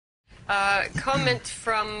Comment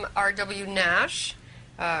from R.W. Nash,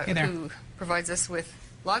 Hey there. who provides us with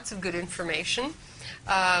lots of good information,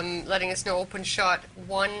 letting us know OpenShot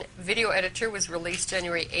 1 video editor was released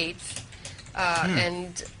January 8th,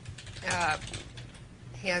 and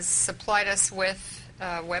he has supplied us with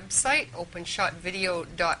a website,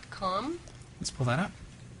 openshotvideo.com. Let's pull that up.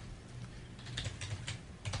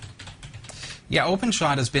 Yeah,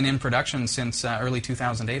 OpenShot has been in production since early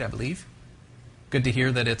 2008, I believe. Good to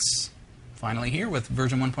hear that it's finally here with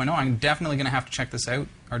version 1.0. I'm definitely going to have to check this out,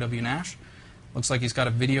 R.W. Nash. Looks like he's got a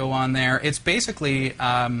video on there. It's basically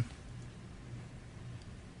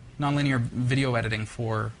nonlinear video editing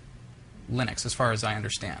for Linux, as far as I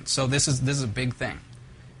understand. So this is a big thing,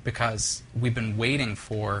 because we've been waiting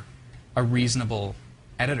for a reasonable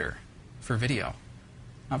editor for video.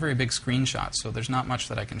 Not very big screenshots, so there's not much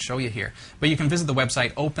that I can show you here. But you can visit the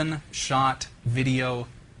website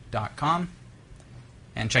openshotvideo.com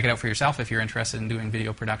and check it out for yourself if you're interested in doing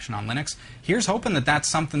video production on Linux. Here's hoping that that's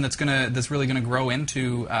something that's really going to grow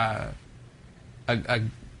into a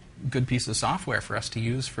good piece of software for us to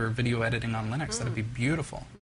use for video editing on Linux. That'd be beautiful.